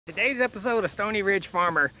Today's episode of Stoney Ridge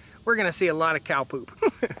Farmer, we're gonna see a lot of cow poop.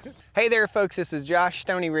 Hey there folks, this is Josh,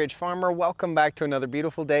 Stoney Ridge Farmer. Welcome back to another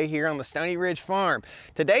beautiful day here on the Stoney Ridge Farm.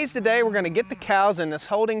 Today's the day we're gonna get the cows in this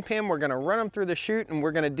holding pen, we're gonna run them through the chute, and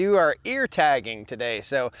we're gonna do our ear tagging today.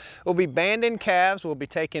 So we'll be banding calves, we'll be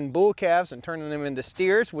taking bull calves and turning them into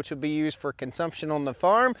steers, which will be used for consumption on the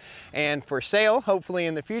farm and for sale, hopefully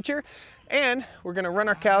in the future. And we're gonna run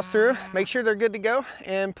our cows through, make sure they're good to go,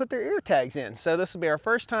 and put their ear tags in. So this will be our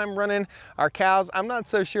first time running our cows. I'm not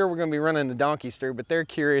so sure we're gonna be running the donkeys through, but they're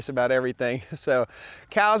curious about everything. So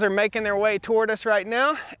cows are making their way toward us right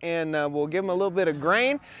now, and we'll give them a little bit of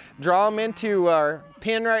grain, draw them into our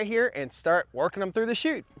pen right here, and start working them through the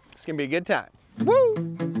chute. It's gonna be a good time. Woo!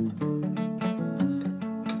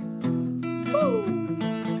 Woo!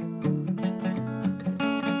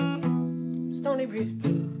 Stoney Ridge.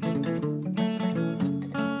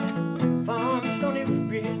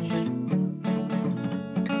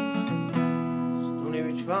 Stoney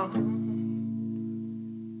Ridge Farm.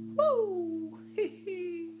 Woo!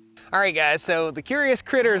 All right guys, so the curious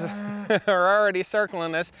critters are already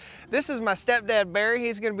circling us. This is my stepdad Barry,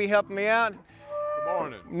 he's gonna be helping me out. Good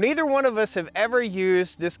morning. Neither one of us have ever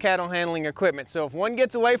used this cattle handling equipment, so if one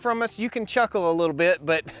gets away from us, you can chuckle a little bit,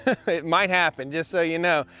 but it might happen, just so you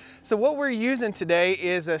know. So what we're using today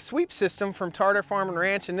is a sweep system from Tarter Farm and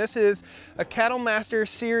Ranch, and this is a Cattle Master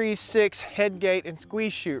Series 6 head gate and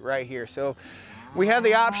squeeze chute right here. So we have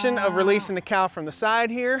the option of releasing the cow from the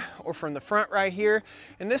side here or from the front right here,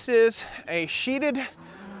 and this is a sheeted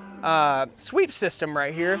sweep system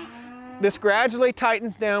right here. This gradually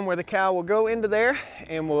tightens down where the cow will go into there,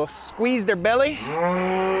 and we'll squeeze their belly,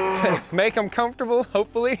 make them comfortable,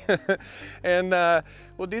 hopefully, and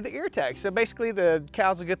we'll do the ear tag. So basically the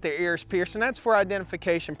cows will get their ears pierced, and that's for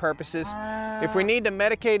identification purposes. If we need to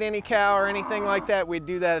medicate any cow or anything like that, we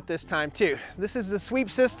do that at this time too. This is the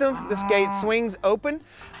sweep system. This gate swings open.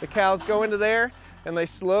 The cows go into there, and they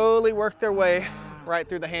slowly work their way right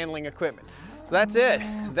through the handling equipment. So that's it.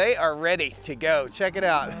 They are ready to go. Check it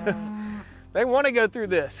out. They want to go through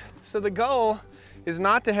this. So the goal is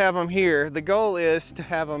not to have them here. The goal is to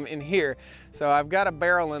have them in here. So I've got a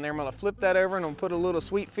barrel in there. I'm going to flip that over and I'm going to put a little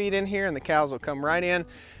sweet feed in here, and the cows will come right in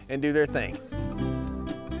and do their thing.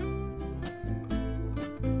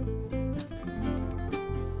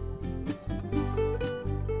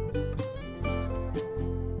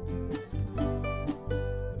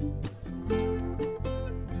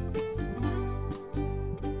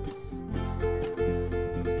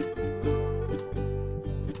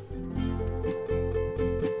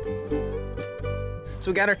 So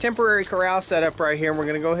we got our temporary corral set up right here, and we're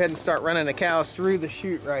gonna go ahead and start running the cows through the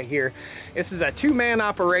chute right here. This is a two-man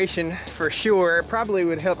operation for sure. It probably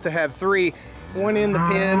would help to have three, one in the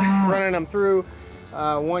pen, running them through,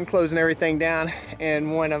 one closing everything down,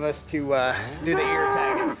 and one of us to do the ear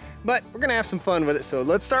tagging. But we're gonna have some fun with it, so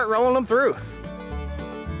let's start rolling them through.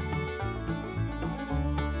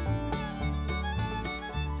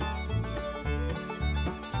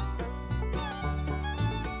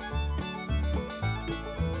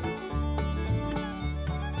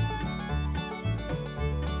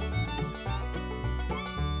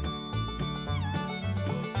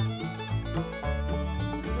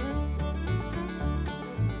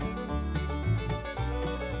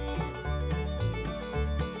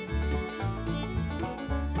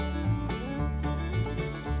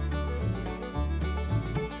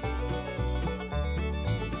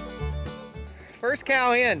 First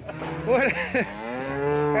cow in. How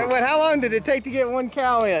long did it take to get one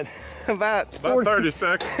cow in? About 30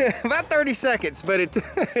 seconds. About 30 seconds, but it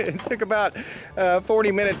took about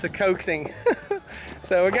 40 minutes of coaxing.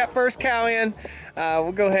 So we got first cow in.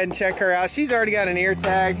 We'll go ahead and check her out. She's already got an ear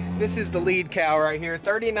tag. This is the lead cow right here.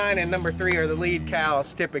 39 and number 3 are the lead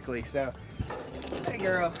cows typically. So, hey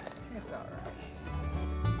girl, it's all right.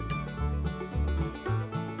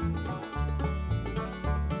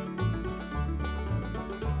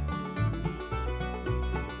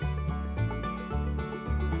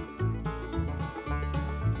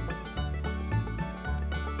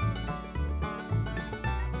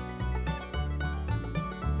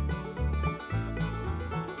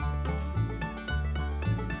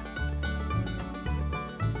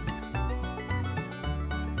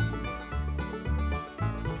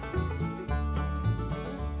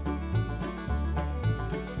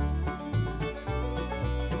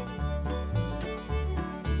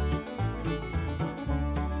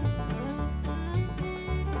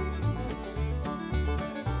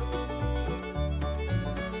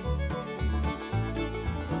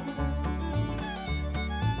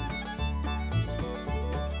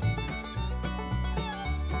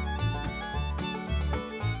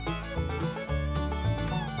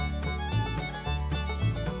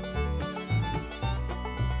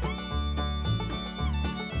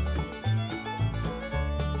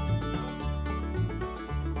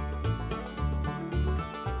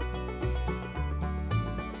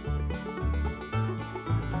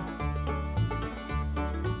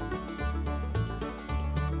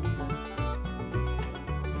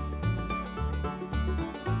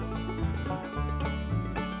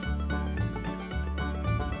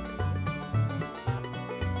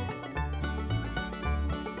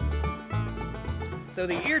 So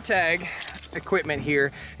the ear tag equipment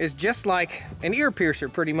here is just like an ear piercer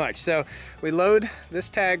pretty much. So we load this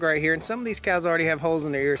tag right here, and some of these cows already have holes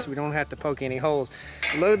in their ears, so we don't have to poke any holes.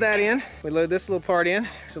 We load that in, we load this little part in.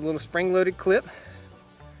 There's a little spring-loaded clip.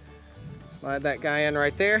 Slide that guy in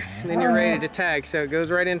right there, and then you're ready to tag. So it goes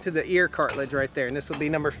right into the ear cartilage right there, and this will be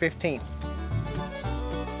number 15.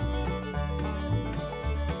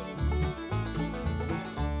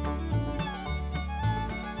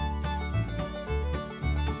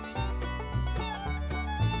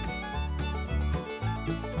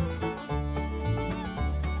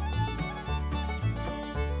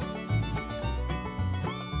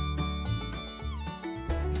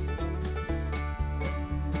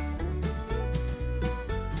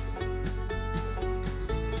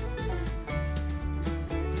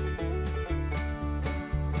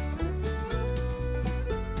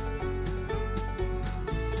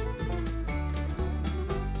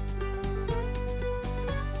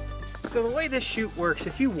 So the way this chute works,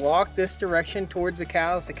 if you walk this direction towards the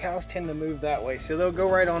cows tend to move that way. So they'll go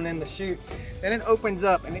right on in the chute. Then it opens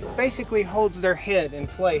up and it basically holds their head in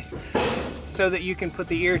place so that you can put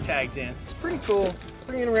the ear tags in. It's pretty cool,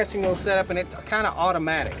 pretty interesting little setup, and it's kind of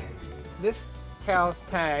automatic. This cow's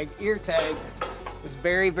tag, ear tag, is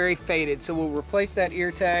very, very faded. So we'll replace that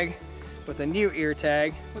ear tag with a new ear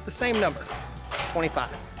tag with the same number, 25.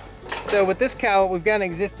 So with this cow, we've got an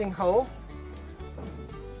existing hole.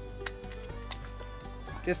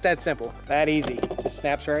 Just that simple, that easy. Just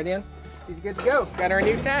snaps right in. He's good to go. Got our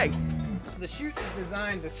new tag. The chute is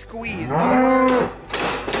designed to squeeze.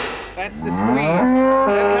 That's the squeeze.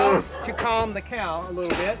 That helps to calm the cow a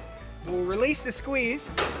little bit. We'll release the squeeze,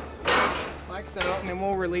 like so, and then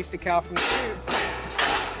we'll release the cow from the chute,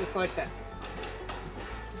 just like that.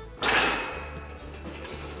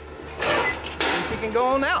 And she can go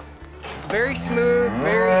on out. Very smooth,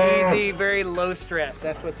 very easy, very low stress.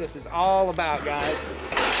 That's what this is all about, guys.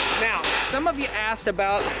 Now, some of you asked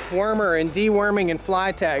about wormer and deworming and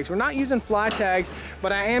fly tags. We're not using fly tags,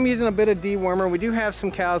 but I am using a bit of dewormer. We do have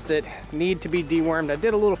some cows that need to be dewormed. I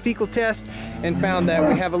did a little fecal test and found that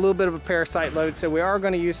we have a little bit of a parasite load, so we are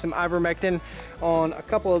going to use some ivermectin on a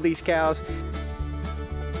couple of these cows.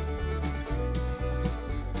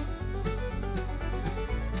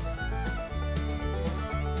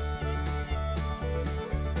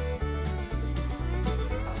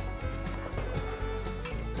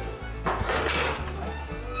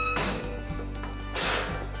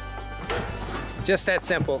 Just that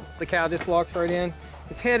simple. The cow just walks right in.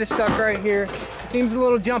 His head is stuck right here. It seems a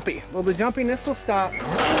little jumpy. Well, the jumpiness will stop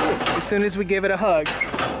as soon as we give it a hug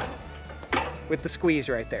with the squeeze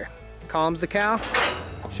right there. Calms the cow.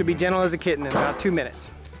 Should be gentle as a kitten in about 2 minutes.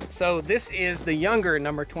 So this is the younger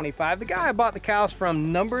number 25. The guy I bought the cows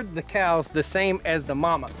from numbered the cows the same as the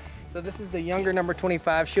mama. So this is the younger number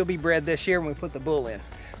 25. She'll be bred this year when we put the bull in.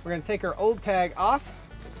 We're gonna take our old tag off.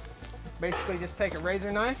 Basically just take a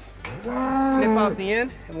razor knife, snip off the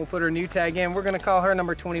end, and we'll put her new tag in. We're gonna call her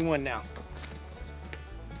number 21 now.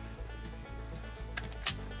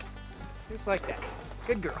 Just like that.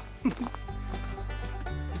 Good girl.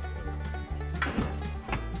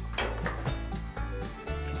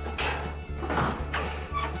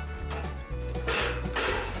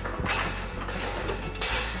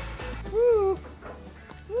 Woo!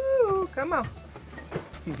 Woo! Come on.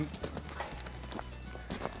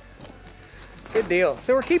 Good deal.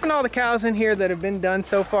 So we're keeping all the cows in here that have been done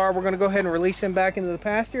so far. We're going to go ahead and release them back into the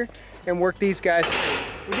pasture and work these guys.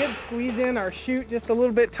 We did squeeze in our chute just a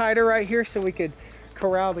little bit tighter right here so we could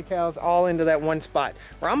corral the cows all into that one spot.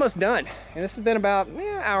 We're almost done, and this has been about an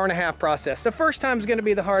hour and a half process. The first time is going to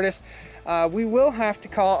be the hardest. We will have to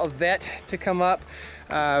call a vet to come up.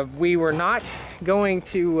 We were not going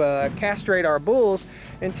to castrate our bulls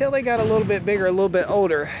until they got a little bit bigger, a little bit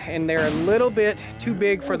older, and they're a little bit too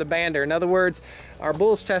big for the bander. In other words, our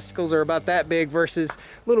bull's testicles are about that big versus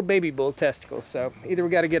little baby bull testicles. So either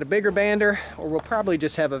we got to get a bigger bander, or we'll probably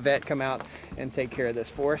just have a vet come out and take care of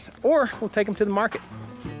this for us, or we'll take them to the market.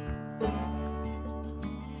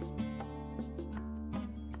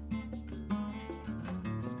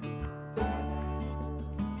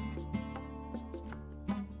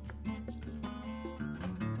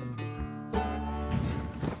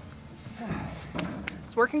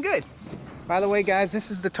 It's working good. By the way, guys,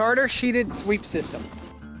 this is the Tarter sheeted sweep system.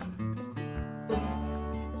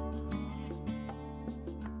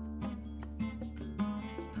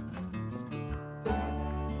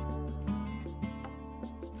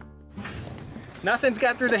 Nothing's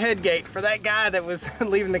got through the head gate. For that guy that was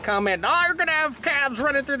leaving the comment, "Oh, you're gonna have calves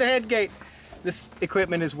running through the head gate." This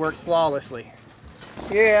equipment has worked flawlessly.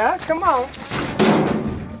 Yeah, come on.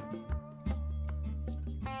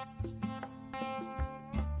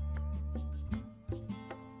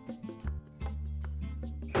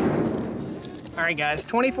 right, guys,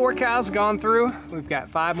 24 cows gone through. We've got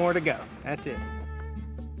 5 more to go. That's it.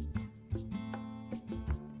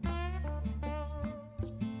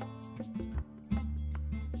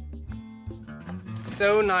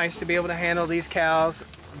 So nice to be able to handle these cows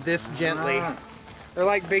this gently. They're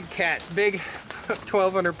like big cats, big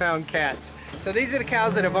 1,200-pound cats. So these are the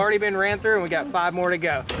cows that have already been ran through, and we got 5 more to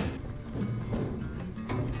go.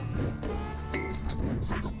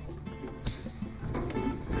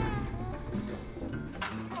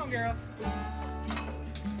 Come on, girls.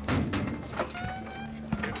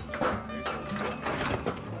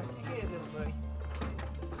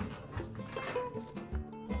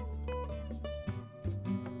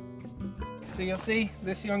 So you'll see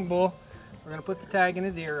this young bull, we're gonna put the tag in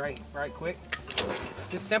his ear right quick.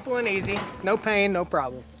 Just simple and easy, no pain, no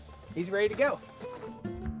problem. He's ready to go.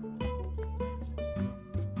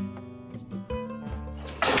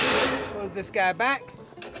 Close this guy back,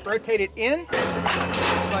 rotate it in,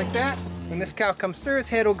 just like that. When this cow comes through, his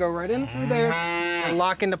head will go right in through there and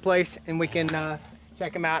lock into place, and we can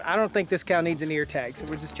check him out. I don't think this cow needs an ear tag, so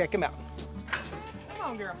we'll just check him out.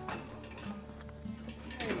 Come on, girl.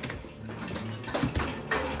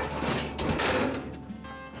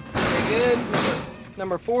 Good.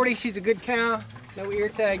 Number 40, she's a good cow. No ear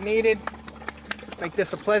tag needed. Make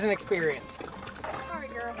this a pleasant experience. All right,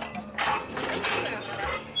 girl.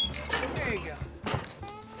 There you go.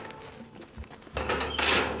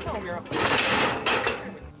 Come on, girl.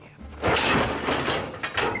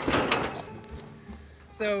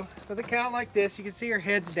 So with a cow like this, you can see her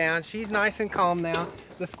head's down. She's nice and calm now.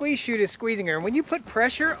 The squeeze chute is squeezing her. And when you put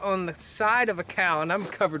pressure on the side of a cow, and I'm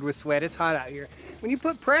covered with sweat, it's hot out here. When you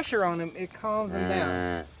put pressure on them, it calms them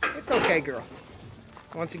down. It's okay, girl.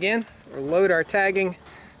 Once again, we'll load our tagging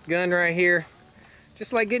gun right here.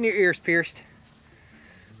 Just like getting your ears pierced.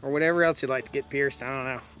 Or whatever else you'd like to get pierced, I don't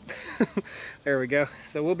know. There we go.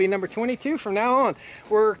 So we'll be number 22 from now on.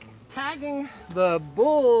 We're tagging the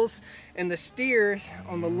bulls and the steers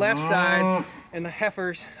on the left side and the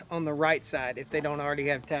heifers on the right side if they don't already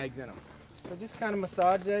have tags in them. So just kind of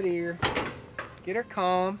massage that ear, get her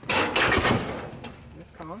calm.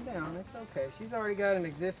 Just calm down, it's okay. She's already got an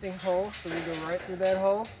existing hole, so we go right through that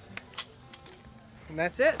hole. And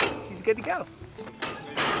that's it, she's good to go.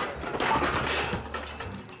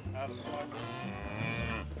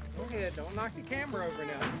 Go ahead, don't knock the camera over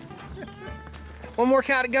now. One more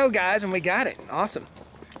cow to go, guys, and we got it. Awesome.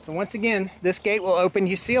 So once again, this gate will open.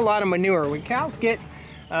 You see a lot of manure. When cows get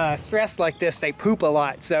stressed like this, they poop a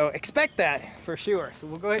lot. So expect that for sure. So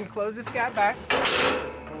we'll go ahead and close this guy back.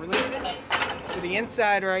 We'll release it to the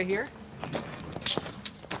inside right here.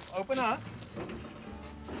 Open up.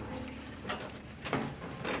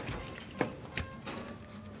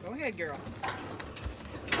 Go ahead, girl.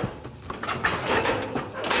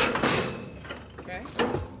 Okay.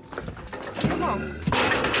 Come on.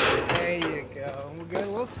 There you go. We'll get a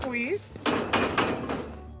little squeeze.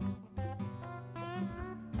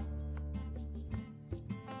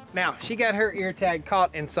 Now, she got her ear tag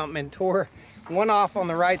caught in something and tore one off on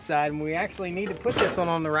the right side, and we actually need to put this one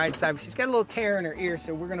on the right side. She's got a little tear in her ear,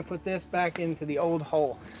 so we're gonna put this back into the old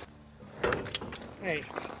hole. Hey.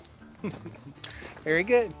 Very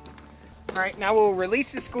good. All right, now we'll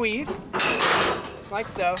release the squeeze, just like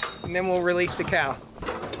so, and then we'll release the cow.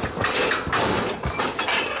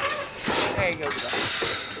 There you go, girl.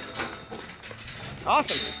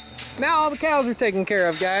 Awesome. Now all the cows are taken care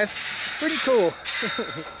of, guys. Pretty cool.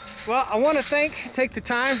 Well, I want to take the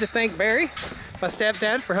time to thank Barry, my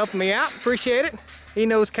stepdad, for helping me out. Appreciate it. He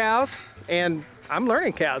knows cows, and I'm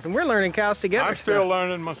learning cows, and we're learning cows together. I'm still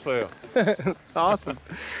learning myself. Awesome.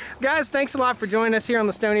 Guys, thanks a lot for joining us here on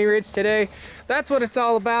the Stoney Ridge today. That's what it's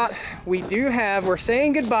all about. We're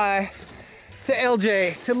saying goodbye to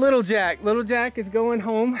LJ, to Little Jack. Little Jack is going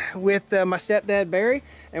home with my stepdad, Barry,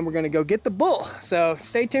 and we're gonna go get the bull. So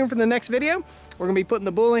stay tuned for the next video. We're gonna be putting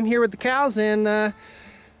the bull in here with the cows and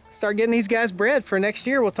start getting these guys bred for next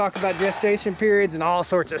year. We'll talk about gestation periods and all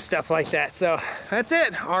sorts of stuff like that. So that's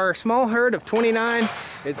it. Our small herd of 29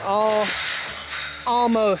 is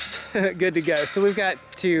almost good to go. So we've got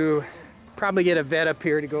to probably get a vet up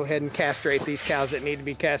here to go ahead and castrate these cows that need to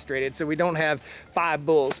be castrated so we don't have 5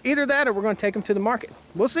 bulls. Either that or we're going to take them to the market.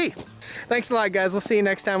 We'll see. Thanks a lot, guys. We'll see you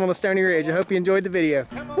next time on the Stoney Ridge. I hope you enjoyed the video.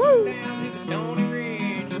 Woo!